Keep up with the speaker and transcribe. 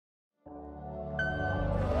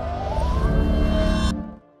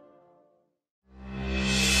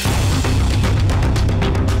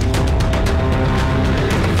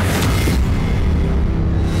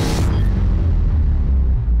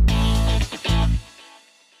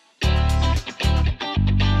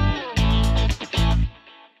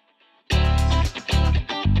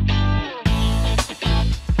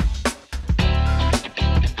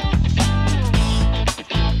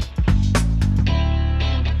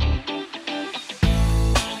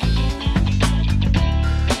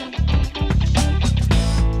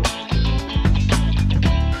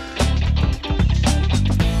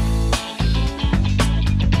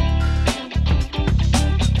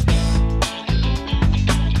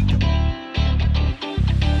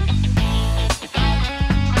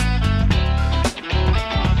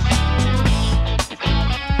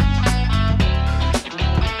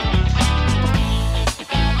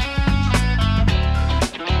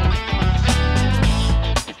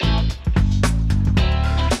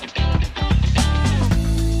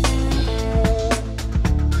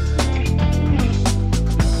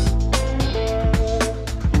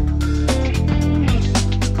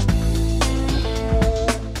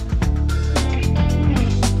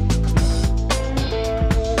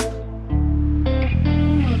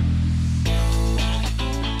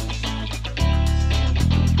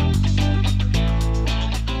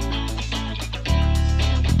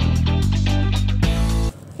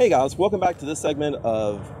Hey guys, welcome back to this segment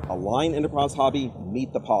of Align Enterprise Hobby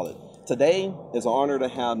Meet the Pilot. Today is an honor to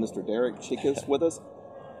have Mr. Darrick Chekas with us.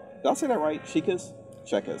 Did I say that right? Chekas?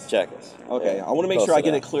 Chekas. Chekas. Okay, Yeah, I want to make sure I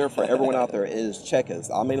get it clear for everyone out there. It is Chekas.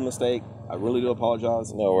 I made a mistake. I really do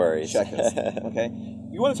apologize. No worries. Chekas. Okay.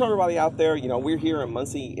 You want to tell everybody out there, we're here in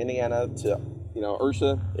Muncie, Indiana to,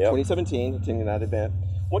 IRCHA 2017, attending that event.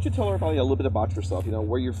 Why don't you tell everybody a little bit about yourself,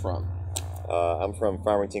 where you're from? I'm from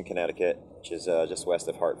Farmington, Connecticut, which is just west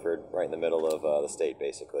of Hartford, right in the middle of the state,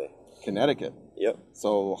 basically. Connecticut? Yep.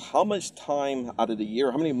 So how much time out of the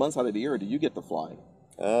year, how many months out of the year do you get to fly?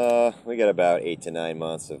 We got about 8 to 9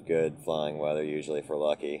 months of good flying weather, usually, if we're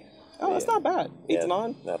lucky. Oh, that's not bad. 8 to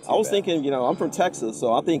 9? Not too I was bad. thinking, I'm from Texas,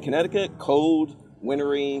 so I think Connecticut, cold,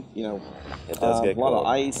 wintry, It does get a lot cold. of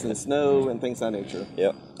ice and snow and things of that nature.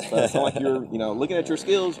 Yep. So it's not like you're, looking at your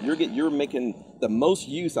skills, you're making the most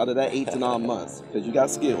use out of that 8 to 9 months because you got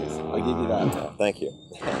skills. I'll give you that. Thank you.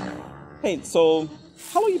 Hey, so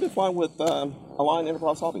how long have you been flying with Align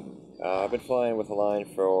Enterprise Hobby? I've been flying with Align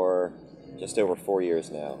for just over 4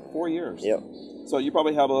 years now. 4 years? Yep. So you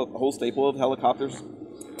probably have a whole staple of helicopters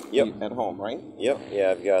at home, right? Yep.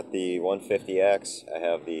 Yeah, I've got the 150X, I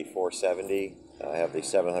have the 470, I have the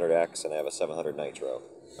 700X, and I have a 700 Nitro.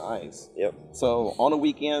 Nice. Yep. So on a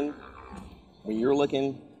weekend, when you're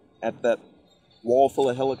looking at that wall full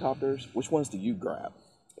of helicopters, which ones do you grab?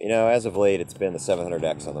 As of late, it's been the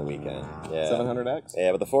 700X on the weekend. Yeah. 700X? Yeah,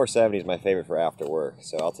 but the 470 is my favorite for after work.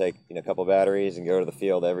 So I'll take a couple batteries and go to the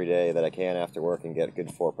field every day that I can after work and get good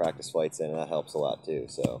 4 practice flights in, and that helps a lot too.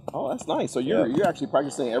 So. Oh, that's nice. So you're actually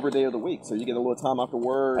practicing every day of the week. So you get a little time after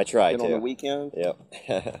work. I try to. On to. the weekend.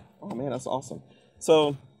 Yep. Oh man, that's awesome.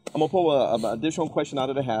 So I'm gonna pull an additional question out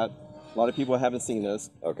of the hat. A lot of people haven't seen this.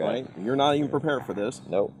 Okay. Right? You're not even prepared for this.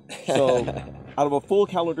 Nope. So out of a full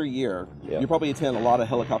calendar year, Yep. you probably attend a lot of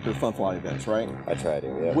helicopter fun fly events, right? I try to.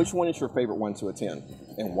 Yeah. Which one is your favorite one to attend,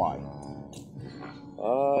 and why?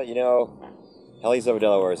 Helly's over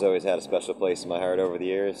Delaware has always had a special place in my heart over the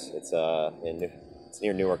years. It's it's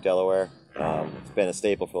near Newark, Delaware. It's been a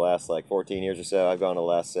staple for the last 14 years or so. I've gone to the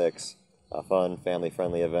last 6. Fun,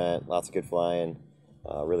 family-friendly event. Lots of good flying.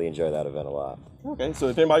 Really enjoy that event a lot. Okay, so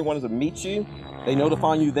if anybody wanted to meet you, they know to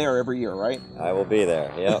find you there every year, right? I will be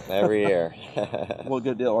there. Yep, every year. Well,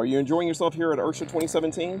 good deal. Are you enjoying yourself here at IRCHA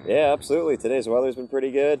 2017? Yeah, absolutely. Today's weather's been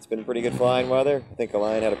pretty good. It's been pretty good flying weather. I think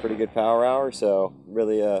Align had a pretty good power hour, so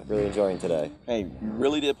really enjoying today. Hey, you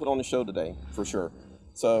really did put on the show today, for sure.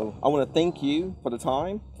 So I want to thank you for the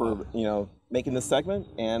time, for making this segment,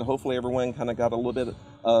 and hopefully everyone kind of got a little bit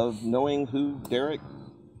of knowing who Darrick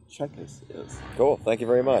Chekas is. Cool. Thank you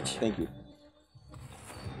very much. Thank you.